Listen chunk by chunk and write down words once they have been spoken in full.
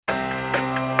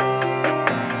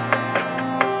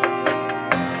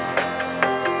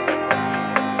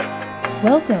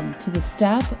Welcome to the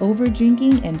Stop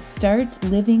Overdrinking and Start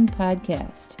Living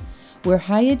podcast, where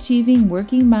high-achieving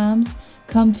working moms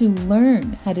come to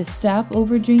learn how to stop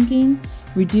overdrinking,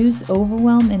 reduce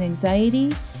overwhelm and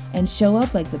anxiety, and show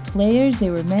up like the players they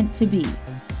were meant to be.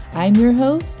 I'm your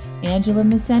host, Angela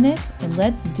Masenik, and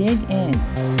let's dig in.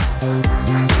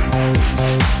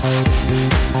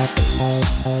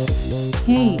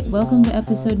 Hey, welcome to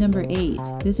episode number 8.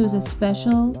 This was a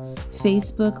special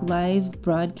Facebook Live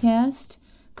broadcast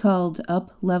called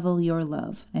Up Level Your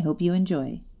Love. I hope you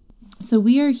enjoy. So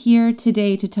we are here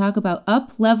today to talk about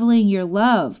up-leveling your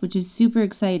love, which is super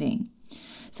exciting.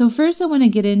 So first I want to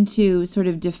get into sort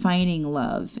of defining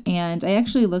love, and I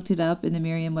actually looked it up in the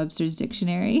Merriam-Webster's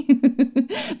dictionary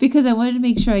because I wanted to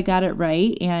make sure I got it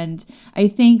right, and I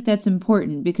think that's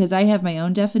important because I have my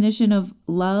own definition of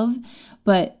love,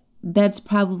 but that's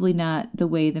probably not the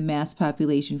way the mass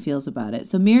population feels about it.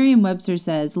 So Merriam-Webster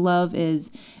says love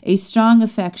is a strong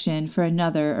affection for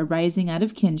another arising out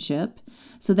of kinship.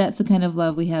 So that's the kind of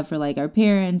love we have for like our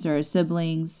parents or our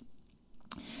siblings.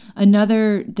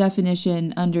 Another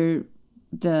definition under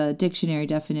the dictionary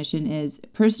definition is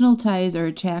personal ties or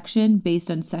attraction based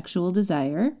on sexual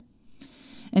desire.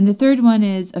 And the third one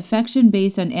is affection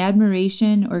based on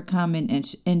admiration or common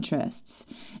interests.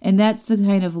 And that's the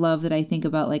kind of love that I think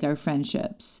about, like our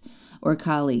friendships or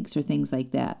colleagues or things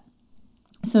like that.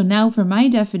 So now for my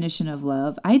definition of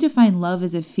love, I define love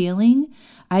as a feeling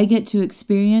I get to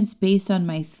experience based on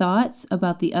my thoughts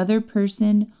about the other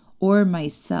person or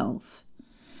myself.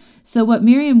 So what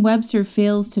Merriam-Webster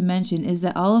fails to mention is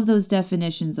that all of those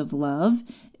definitions of love,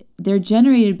 they're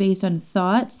generated based on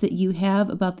thoughts that you have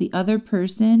about the other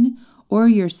person or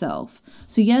yourself.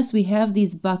 So yes, we have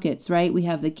these buckets, right? We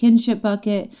have the kinship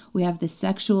bucket, we have the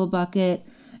sexual bucket,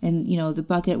 and the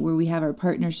bucket where we have our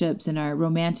partnerships and our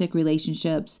romantic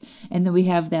relationships, and then we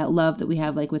have that love that we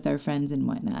have like with our friends and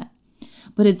whatnot.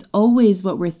 But it's always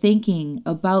what we're thinking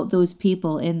about those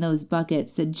people in those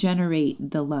buckets that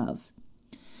generate the love.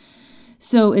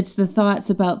 So it's the thoughts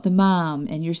about the mom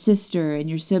and your sister and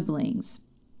your siblings.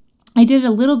 I did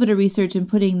a little bit of research in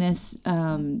putting this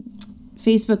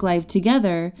Facebook Live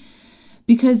together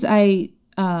because I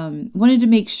wanted to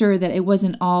make sure that it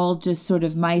wasn't all just sort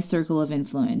of my circle of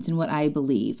influence and what I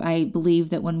believe. I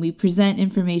believe that when we present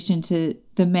information to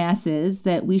the masses,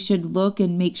 that we should look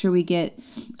and make sure we get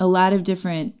a lot of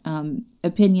different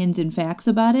opinions and facts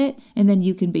about it, and then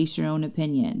you can base your own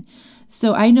opinion.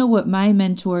 So I know what my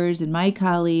mentors and my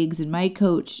colleagues and my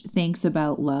coach thinks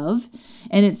about love,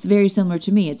 and it's very similar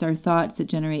to me. It's our thoughts that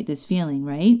generate this feeling,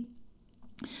 right?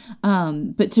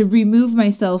 But to remove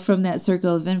myself from that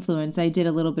circle of influence, I did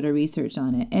a little bit of research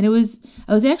on it, and I was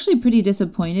actually pretty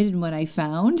disappointed in what I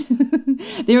found.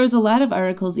 There was a lot of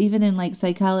articles, even in like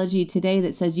Psychology Today,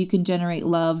 that says you can generate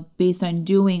love based on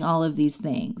doing all of these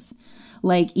things,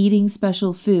 like eating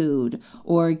special food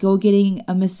or go getting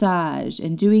a massage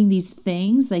and doing these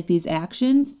things, like these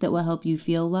actions that will help you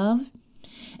feel love.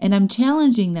 And I'm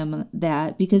challenging them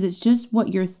that because it's just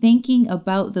what you're thinking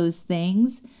about those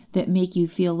things that make you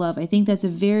feel love. I think that's a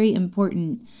very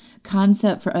important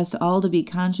concept for us all to be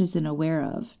conscious and aware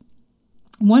of.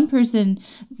 One person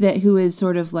who is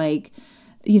sort of like,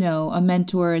 a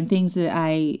mentor and things that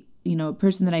a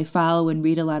person that I follow and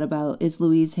read a lot about is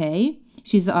Louise Hay.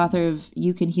 She's the author of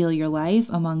You Can Heal Your Life,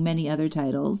 among many other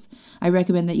titles. I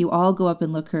recommend that you all go up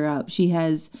and look her up. She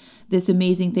has this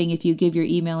amazing thing. If you give your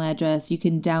email address, you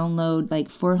can download like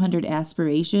 400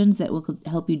 aspirations that will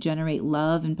help you generate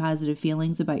love and positive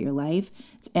feelings about your life.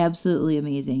 It's absolutely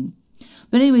amazing.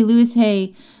 But anyway, Louise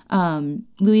Hay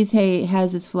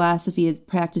has this philosophy of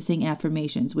practicing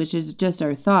affirmations, which is just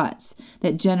our thoughts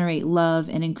that generate love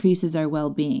and increases our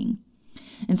well-being.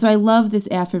 And so I love this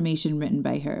affirmation written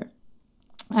by her.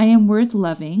 I am worth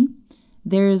loving.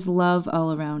 There is love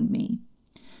all around me.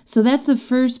 So that's the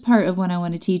first part of what I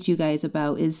want to teach you guys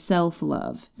about is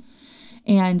self-love.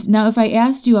 And now if I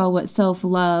asked you all what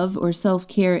self-love or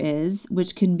self-care is,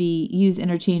 which can be used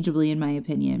interchangeably in my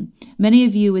opinion, many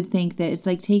of you would think that it's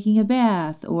like taking a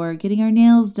bath or getting our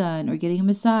nails done or getting a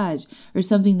massage or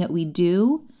something that we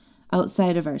do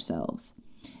outside of ourselves.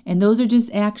 And those are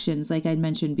just actions like I'd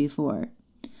mentioned before.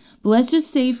 But let's just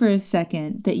say for a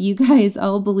second that you guys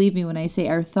all believe me when I say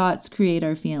our thoughts create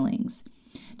our feelings.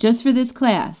 Just for this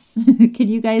class, can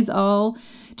you guys all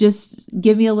just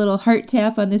give me a little heart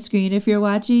tap on the screen if you're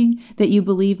watching that you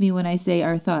believe me when I say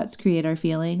our thoughts create our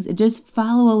feelings? And just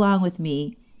follow along with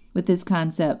me with this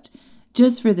concept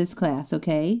just for this class,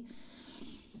 okay?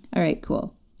 All right,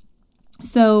 cool.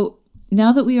 So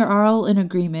now that we are all in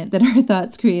agreement that our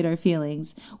thoughts create our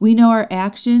feelings, we know our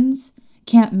actions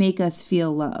can't make us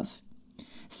feel love.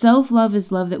 Self-love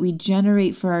is love that we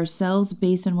generate for ourselves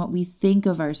based on what we think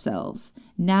of ourselves,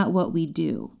 not what we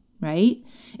do, right?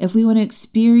 If we want to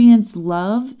experience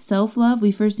love, self-love, we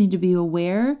first need to be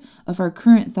aware of our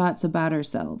current thoughts about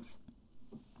ourselves.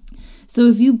 So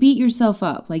if you beat yourself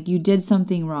up, like you did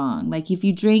something wrong, like if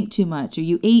you drank too much or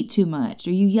you ate too much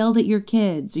or you yelled at your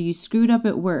kids or you screwed up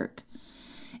at work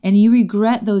and you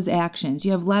regret those actions, you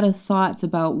have a lot of thoughts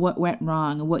about what went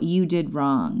wrong and what you did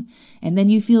wrong, and then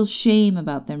you feel shame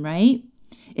about them, right?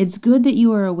 It's good that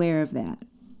you are aware of that.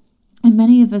 And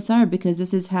many of us are, because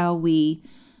this is how we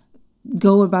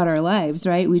go about our lives,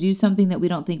 right? We do something that we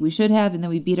don't think we should have, and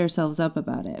then we beat ourselves up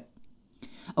about it.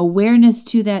 Awareness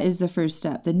to that is the first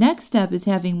step. The next step is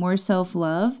having more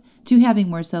self-love. To having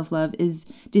more self-love is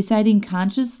deciding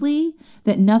consciously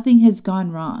that nothing has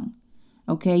gone wrong.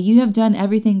 Okay, you have done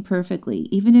everything perfectly,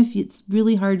 even if it's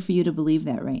really hard for you to believe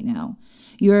that right now.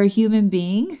 You're a human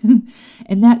being,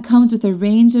 and that comes with a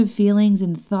range of feelings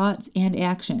and thoughts and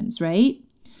actions, right?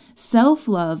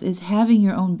 Self-love is having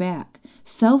your own back.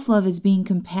 Self-love is being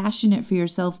compassionate for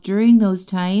yourself during those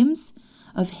times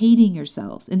of hating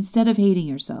yourselves instead of hating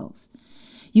yourselves.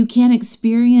 You can't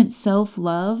experience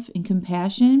self-love and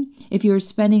compassion if you're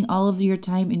spending all of your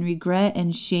time in regret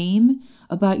and shame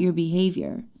about your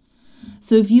behavior.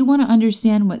 So if you want to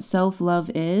understand what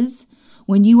self-love is,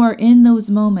 when you are in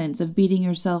those moments of beating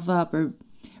yourself up or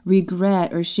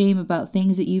regret or shame about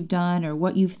things that you've done or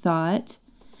what you've thought,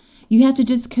 you have to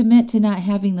just commit to not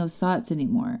having those thoughts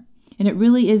anymore. And it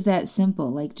really is that simple,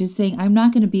 like just saying, I'm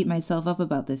not going to beat myself up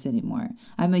about this anymore.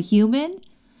 I'm a human.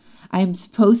 I'm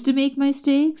supposed to make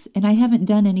mistakes, and I haven't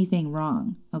done anything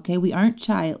wrong. Okay, we aren't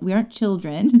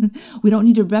children. We don't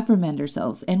need to reprimand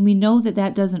ourselves. And we know that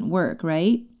that doesn't work,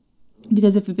 right?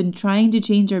 Because if we've been trying to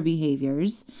change our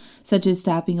behaviors, such as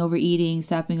stopping overeating,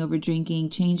 stopping over drinking,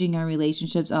 changing our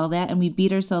relationships, all that, and we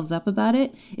beat ourselves up about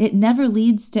it, it never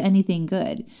leads to anything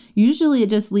good. Usually it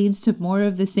just leads to more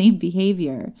of the same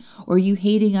behavior, or you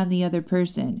hating on the other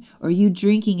person, or you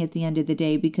drinking at the end of the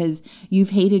day because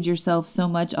you've hated yourself so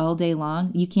much all day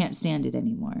long, you can't stand it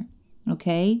anymore.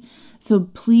 Okay? So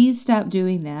please stop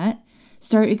doing that.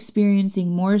 Start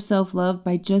experiencing more self-love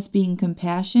by just being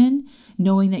compassion,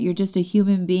 knowing that you're just a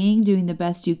human being doing the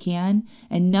best you can,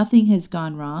 and nothing has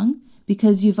gone wrong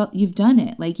because you've done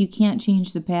it. Like, you can't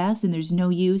change the past, and there's no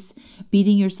use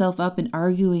beating yourself up and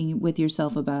arguing with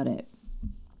yourself about it.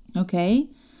 Okay?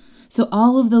 So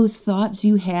all of those thoughts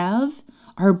you have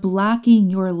are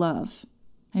blocking your love.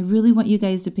 I really want you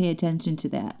guys to pay attention to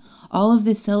that. All of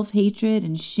the self-hatred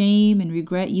and shame and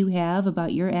regret you have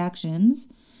about your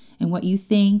actions and what you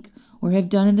think or have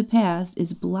done in the past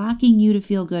is blocking you to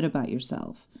feel good about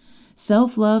yourself.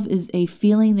 Self-love is a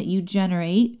feeling that you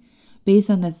generate based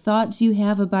on the thoughts you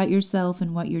have about yourself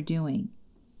and what you're doing.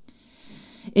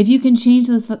 If you can change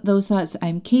those thoughts,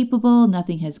 I'm capable,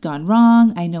 nothing has gone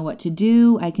wrong, I know what to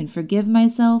do, I can forgive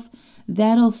myself,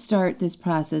 that'll start this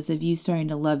process of you starting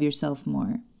to love yourself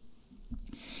more.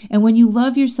 And when you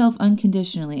love yourself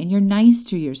unconditionally and you're nice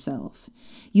to yourself,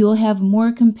 you will have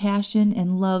more compassion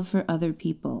and love for other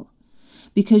people,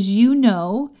 because you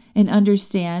know and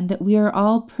understand that we are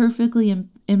all perfectly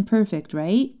imperfect,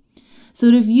 right? So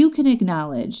that if you can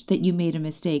acknowledge that you made a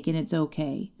mistake and it's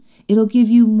okay, it'll give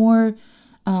you more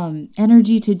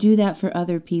energy to do that for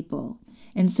other people.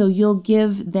 And so you'll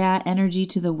give that energy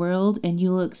to the world and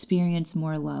you'll experience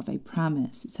more love. I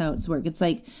promise. It's how it's worked. It's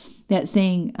like that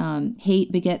saying, hate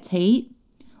begets hate,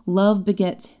 love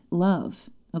begets love.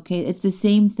 Okay, it's the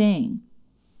same thing.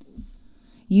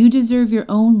 You deserve your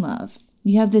own love.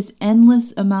 You have this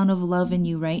endless amount of love in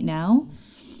you right now.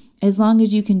 As long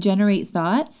as you can generate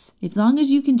thoughts, as long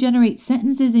as you can generate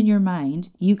sentences in your mind,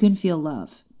 you can feel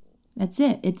love. That's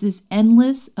it. It's this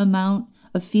endless amount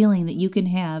of feeling that you can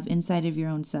have inside of your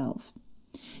own self.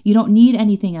 You don't need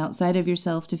anything outside of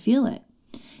yourself to feel it.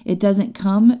 It doesn't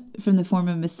come from the form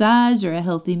of massage or a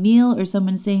healthy meal or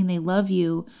someone saying they love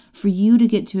you for you to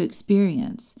get to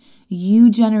experience. You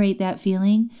generate that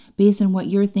feeling based on what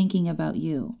you're thinking about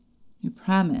you. I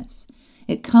promise.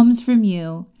 It comes from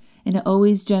you, and it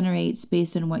always generates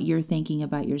based on what you're thinking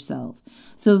about yourself.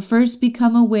 So first,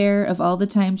 become aware of all the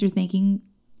times you're thinking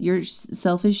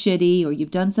yourself is shitty or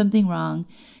you've done something wrong.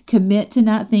 Commit to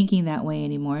not thinking that way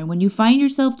anymore. And when you find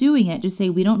yourself doing it, just say,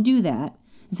 we don't do that.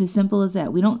 It's as simple as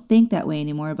that. We don't think that way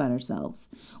anymore about ourselves.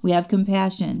 We have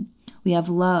compassion. We have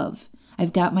love.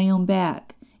 I've got my own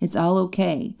back. It's all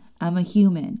okay. I'm a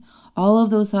human. All of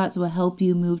those thoughts will help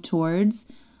you move towards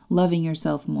loving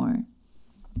yourself more.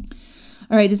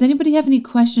 All right, does anybody have any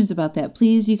questions about that?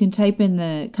 Please, you can type in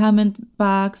the comment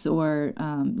box, or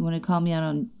you want to call me out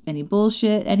on any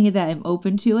bullshit, any of that, I'm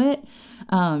open to it.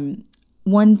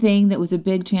 one thing that was a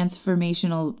big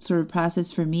transformational sort of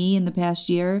process for me in the past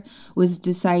year was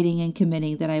deciding and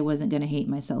committing that I wasn't going to hate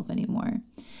myself anymore.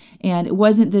 And it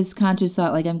wasn't this conscious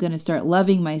thought like I'm going to start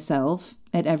loving myself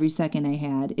at every second I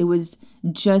had. It was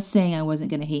just saying I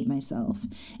wasn't going to hate myself.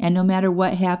 And no matter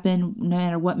what happened, no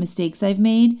matter what mistakes I've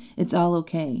made, it's all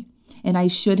okay. And I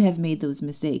should have made those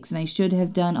mistakes, and I should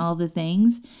have done all the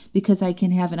things because I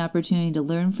can have an opportunity to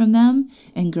learn from them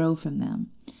and grow from them.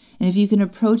 And if you can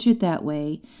approach it that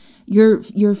way, your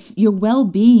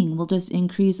well-being will just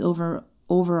increase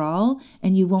overall,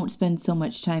 and you won't spend so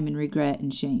much time in regret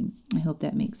and shame. I hope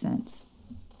that makes sense.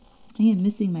 I am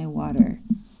missing my water.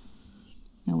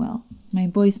 Oh well, my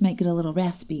voice might get a little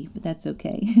raspy, but that's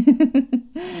okay.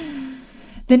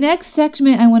 The next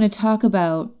segment I want to talk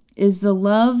about is the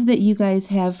love that you guys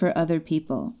have for other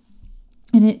people.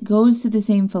 And it goes to the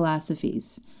same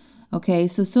philosophies. Okay,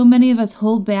 so many of us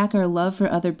hold back our love for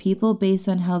other people based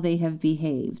on how they have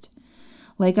behaved.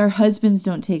 Like our husbands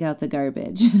don't take out the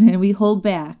garbage, and we hold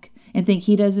back and think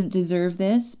he doesn't deserve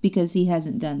this because he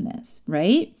hasn't done this,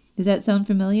 right? Does that sound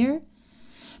familiar?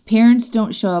 Parents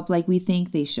don't show up like we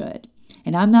think they should.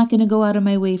 And I'm not going to go out of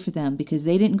my way for them because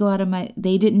they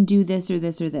didn't do this or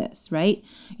this or this, right?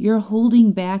 You're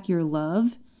holding back your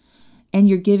love and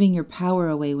you're giving your power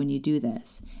away when you do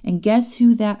this. And guess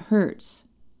who that hurts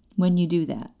when you do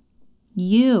that?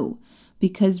 You.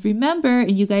 Because remember,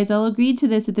 and you guys all agreed to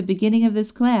this at the beginning of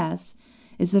this class,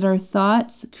 is that our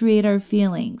thoughts create our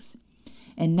feelings.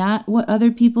 And not what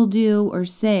other people do or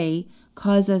say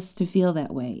cause us to feel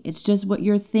that way. It's just what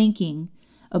you're thinking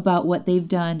about what they've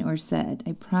done or said.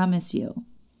 I promise you.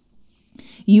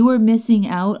 You are missing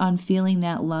out on feeling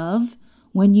that love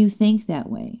when you think that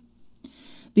way.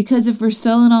 Because if we're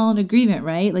still all in agreement,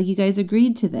 right? Like you guys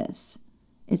agreed to this.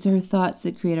 It's our thoughts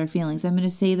that create our feelings. I'm going to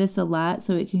say this a lot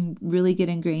so it can really get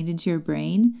ingrained into your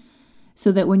brain.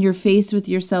 So that when you're faced with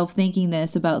yourself thinking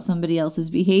this about somebody else's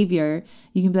behavior,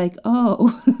 you can be like,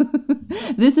 oh,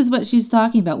 this is what she's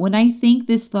talking about. When I think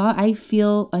this thought, I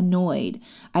feel annoyed.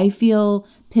 I feel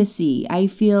pissy. I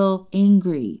feel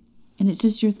angry. And it's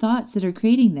just your thoughts that are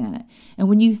creating that. And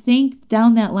when you think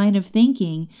down that line of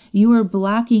thinking, you are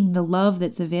blocking the love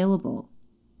that's available.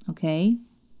 Okay?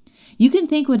 You can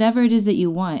think whatever it is that you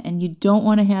want, and if you don't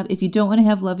want to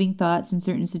have loving thoughts in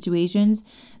certain situations,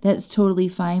 that's totally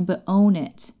fine, but own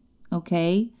it,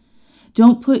 okay?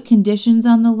 Don't put conditions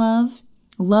on the love.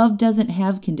 Love doesn't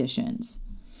have conditions.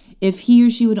 If he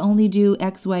or she would only do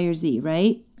X, Y, or Z,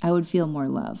 right? I would feel more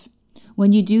love.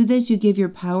 When you do this, you give your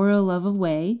power of love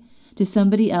away to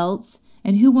somebody else,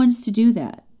 and who wants to do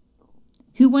that?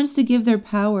 Who wants to give their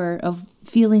power of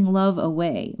feeling love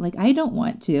away? Like, I don't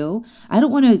want to. I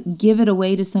don't want to give it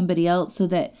away to somebody else so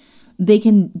that they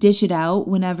can dish it out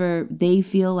whenever they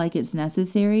feel like it's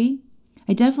necessary.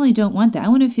 I definitely don't want that. I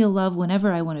want to feel love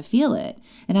whenever I want to feel it.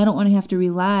 And I don't want to have to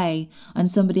rely on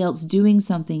somebody else doing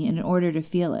something in order to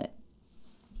feel it.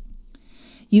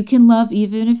 You can love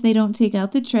even if they don't take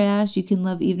out the trash. You can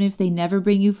love even if they never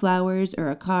bring you flowers or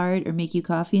a card or make you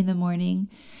coffee in the morning.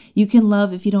 You can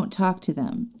love if you don't talk to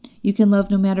them. You can love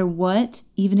no matter what,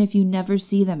 even if you never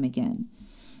see them again.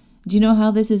 Do you know how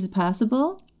this is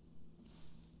possible?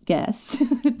 Guess.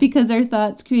 Because our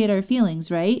thoughts create our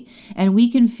feelings, right? And we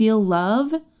can feel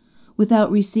love without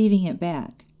receiving it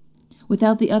back,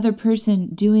 without the other person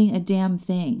doing a damn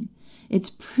thing. It's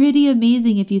pretty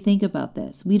amazing if you think about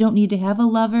this. We don't need to have a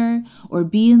lover or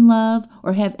be in love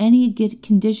or have any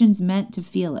conditions meant to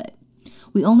feel it.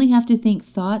 We only have to think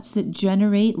thoughts that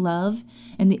generate love,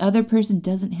 and the other person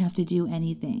doesn't have to do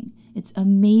anything. It's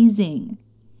amazing.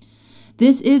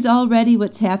 This is already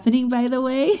what's happening, by the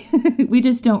way. We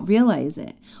just don't realize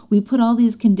it. We put all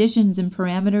these conditions and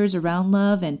parameters around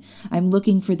love, and I'm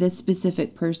looking for this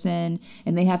specific person,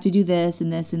 and they have to do this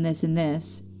and this and this and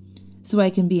this, so I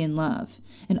can be in love.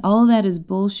 And all of that is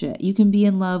bullshit. You can be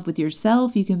in love with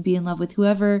yourself. You can be in love with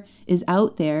whoever is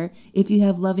out there if you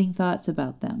have loving thoughts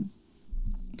about them.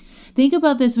 Think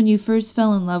about this when you first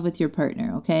fell in love with your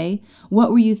partner, okay? What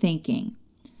were you thinking?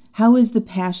 How is the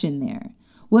passion there?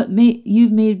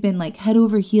 You've been like head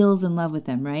over heels in love with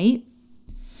them, right?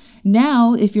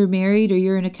 Now, if you're married or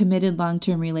you're in a committed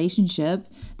long-term relationship,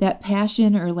 that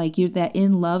passion or that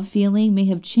in love feeling may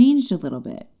have changed a little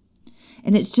bit.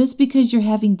 And it's just because you're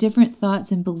having different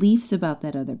thoughts and beliefs about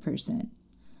that other person.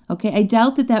 Okay, I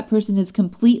doubt that person has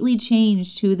completely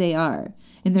changed who they are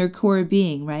in their core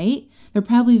being, right? They're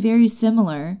probably very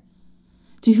similar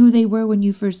to who they were when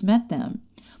you first met them.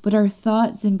 But our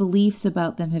thoughts and beliefs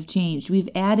about them have changed. We've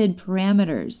added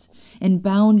parameters and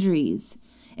boundaries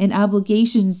and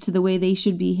obligations to the way they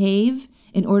should behave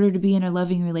in order to be in a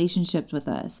loving relationship with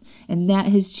us. And that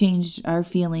has changed our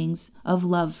feelings of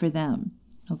love for them.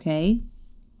 Okay?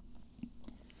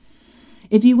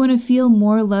 If you want to feel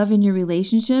more love in your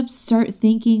relationships, start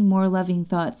thinking more loving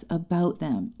thoughts about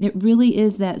them. It really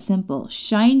is that simple.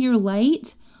 Shine your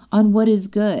light on what is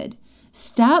good.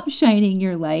 Stop shining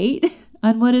your light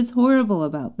on what is horrible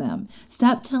about them.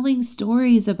 Stop telling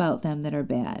stories about them that are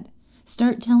bad.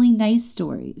 Start telling nice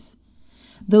stories.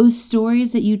 Those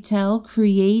stories that you tell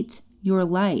create your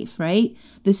life, right?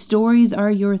 The stories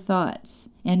are your thoughts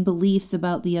and beliefs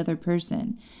about the other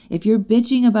person. If you're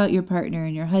bitching about your partner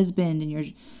and your husband and your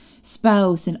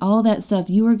spouse and all that stuff,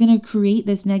 you are going to create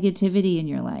this negativity in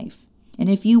your life. And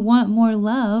if you want more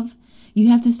love, you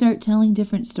have to start telling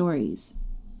different stories.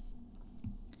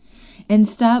 And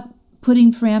stop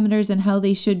putting parameters on how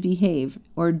they should behave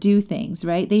or do things,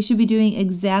 right? They should be doing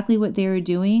exactly what they are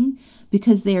doing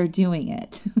because they are doing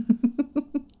it.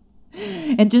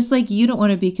 And just like you don't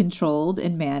want to be controlled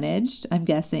and managed, I'm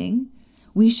guessing,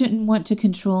 we shouldn't want to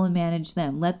control and manage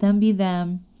them. Let them be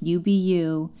them, you be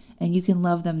you, and you can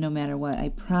love them no matter what, I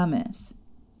promise.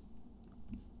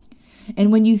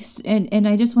 And when you and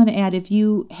I just want to add, if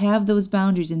you have those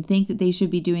boundaries and think that they should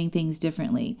be doing things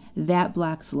differently, that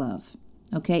blocks love.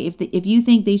 Okay? If you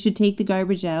think they should take the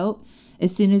garbage out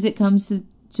as soon as it comes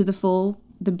to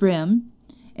the brim,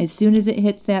 as soon as it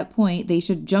hits that point, they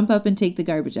should jump up and take the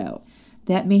garbage out.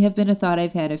 That may have been a thought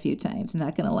I've had a few times,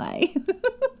 not going to lie.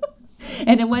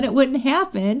 And when it wouldn't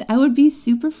happen, I would be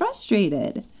super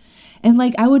frustrated. And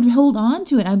I would hold on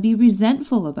to it. I'd be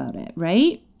resentful about it,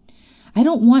 right? I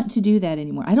don't want to do that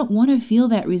anymore. I don't want to feel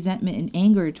that resentment and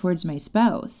anger towards my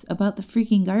spouse about the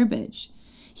freaking garbage.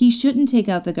 He shouldn't take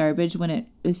out the garbage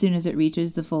as soon as it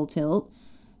reaches the full tilt,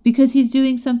 because he's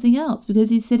doing something else, because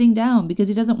he's sitting down, because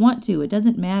he doesn't want to. It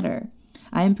doesn't matter.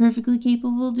 I am perfectly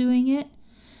capable of doing it.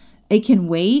 It can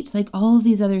wait, all of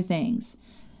these other things.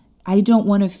 I don't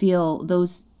want to feel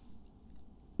those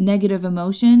negative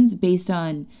emotions based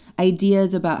on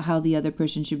ideas about how the other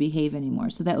person should behave anymore.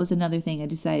 So that was another thing I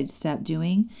decided to stop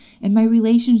doing. And my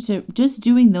relationship, just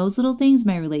doing those little things,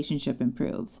 my relationship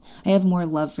improves. I have more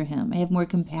love for him. I have more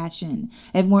compassion.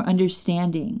 I have more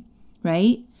understanding,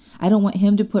 right? I don't want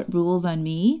him to put rules on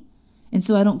me, and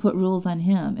so I don't put rules on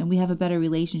him, and we have a better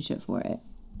relationship for it.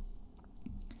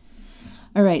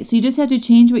 All right, so you just have to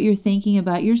change what you're thinking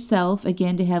about yourself,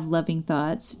 again, to have loving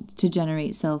thoughts, to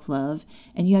generate self-love,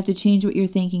 and you have to change what you're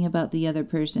thinking about the other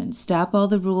person. Stop all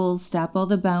the rules, stop all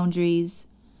the boundaries,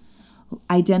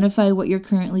 identify what you're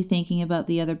currently thinking about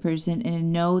the other person,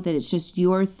 and know that it's just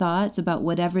your thoughts about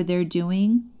whatever they're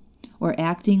doing or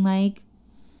acting like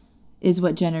is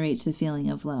what generates the feeling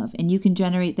of love. And you can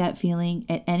generate that feeling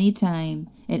at any time,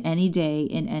 at any day,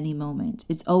 in any moment.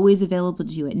 It's always available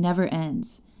to you. It never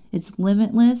ends. It's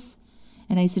limitless.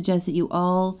 And I suggest that you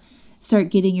all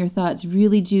start getting your thoughts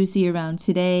really juicy around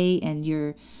today and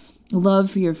your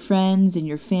love for your friends and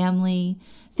your family.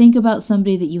 Think about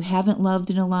somebody that you haven't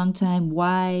loved in a long time.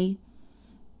 Why?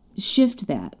 Shift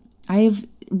that. I have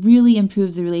really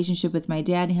improved the relationship with my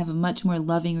dad and have a much more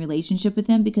loving relationship with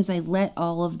him because I let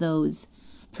all of those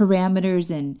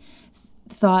parameters and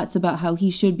thoughts about how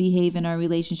he should behave in our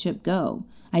relationship go.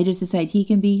 I just decide he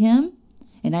can be him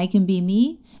and I can be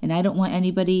me, and I don't want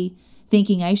anybody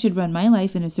thinking I should run my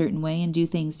life in a certain way and do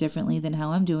things differently than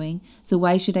how I'm doing. So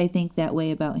why should I think that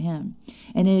way about him?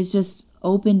 And it has just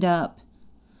opened up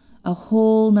a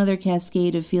whole nother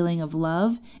cascade of feeling of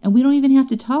love, and we don't even have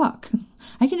to talk.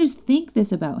 I can just think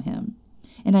this about him,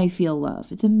 and I feel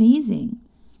love. It's amazing.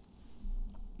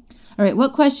 All right,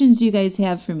 what questions do you guys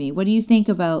have for me? What do you think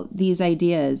about these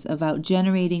ideas about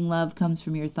generating love comes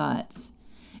from your thoughts,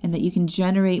 and that you can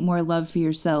generate more love for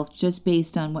yourself just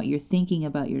based on what you're thinking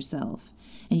about yourself?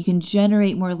 And you can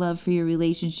generate more love for your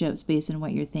relationships based on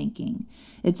what you're thinking.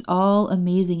 It's all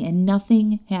amazing, and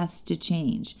nothing has to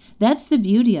change. That's the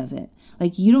beauty of it.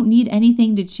 You don't need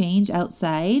anything to change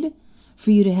outside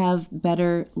for you to have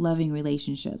better, loving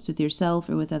relationships with yourself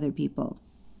or with other people.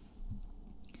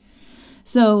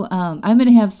 So I'm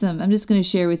just going to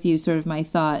share with you sort of my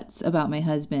thoughts about my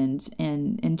husband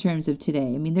and in terms of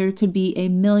today. I mean, there could be a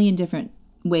million different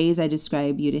ways I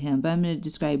describe you to him, but I'm going to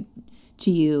describe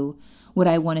to you what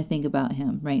I want to think about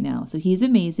him right now. So he's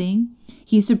amazing.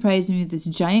 He surprised me with this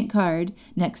giant card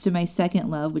next to my second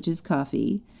love, which is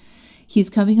coffee. He's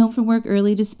coming home from work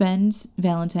early to spend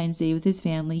Valentine's Day with his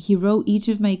family. He wrote each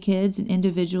of my kids an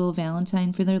individual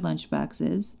Valentine for their lunch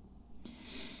boxes,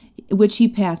 which he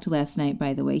packed last night,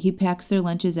 by the way. He packs their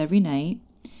lunches every night.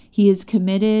 He is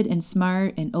committed and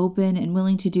smart and open and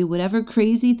willing to do whatever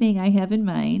crazy thing I have in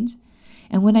mind.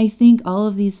 And when I think all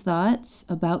of these thoughts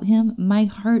about him, my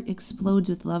heart explodes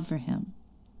with love for him.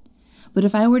 But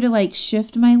if I were to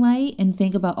shift my light and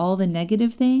think about all the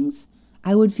negative things,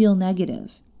 I would feel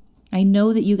negative. I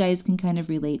know that you guys can kind of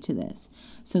relate to this.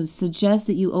 So suggest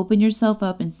that you open yourself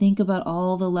up and think about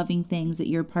all the loving things that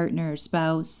your partner or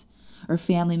spouse or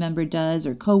family member does,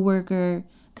 or coworker,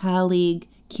 colleague,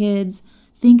 kids.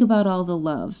 Think about all the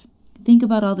love. Think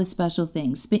about all the special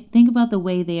things. Think about the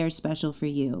way they are special for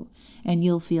you, and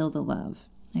you'll feel the love.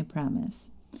 I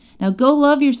promise. Now go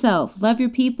love yourself. Love your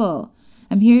people.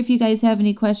 I'm here if you guys have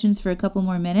any questions for a couple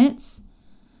more minutes.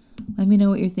 Let me know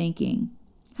what you're thinking.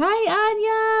 Hi,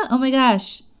 Anya. Oh my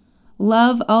gosh.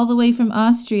 Love all the way from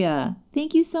Austria.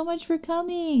 Thank you so much for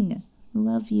coming.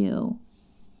 Love you.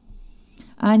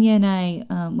 Anya and I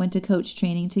went to coach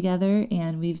training together,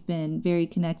 and we've been very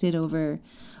connected over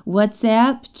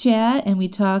WhatsApp chat, and we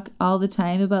talk all the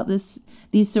time about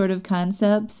these sort of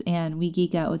concepts, and we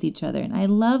geek out with each other. And I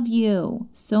love you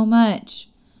so much.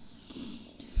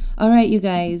 All right, you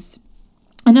guys.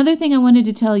 Another thing I wanted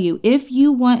to tell you, if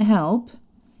you want help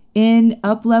in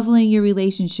up-leveling your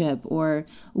relationship or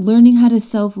learning how to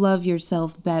self-love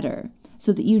yourself better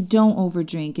so that you don't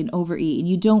overdrink and overeat and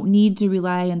you don't need to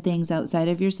rely on things outside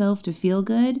of yourself to feel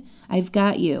good, I've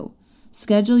got you.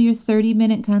 Schedule your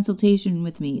 30-minute consultation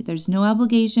with me. There's no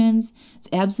obligations. It's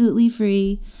absolutely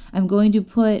free. I'm going to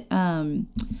put the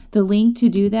link to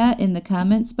do that in the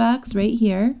comments box right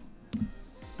here.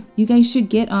 You guys should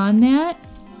get on that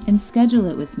and schedule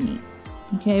it with me.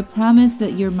 Okay, I promise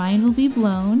that your mind will be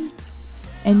blown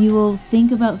and you will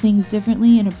think about things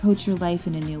differently and approach your life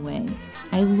in a new way.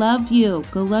 I love you.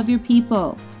 Go love your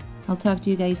people. I'll talk to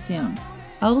you guys soon.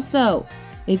 Also,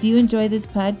 if you enjoy this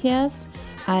podcast,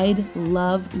 I'd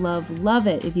love, love, love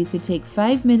it if you could take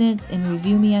 5 minutes and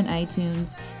review me on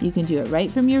iTunes. You can do it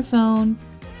right from your phone.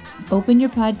 Open your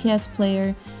podcast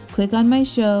player, click on my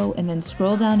show, and then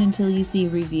scroll down until you see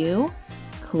review.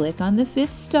 Click on the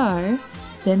 5th star.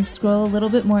 Then scroll a little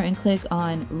bit more and click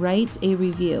on write a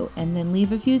review, and then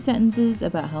leave a few sentences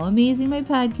about how amazing my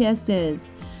podcast is.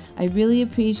 I really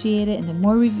appreciate it, and the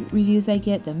more reviews I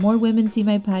get, the more women see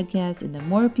my podcast, and the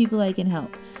more people I can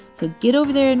help. So get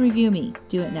over there and review me.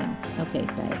 Do it now. Okay,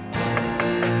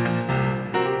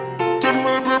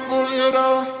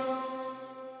 bye.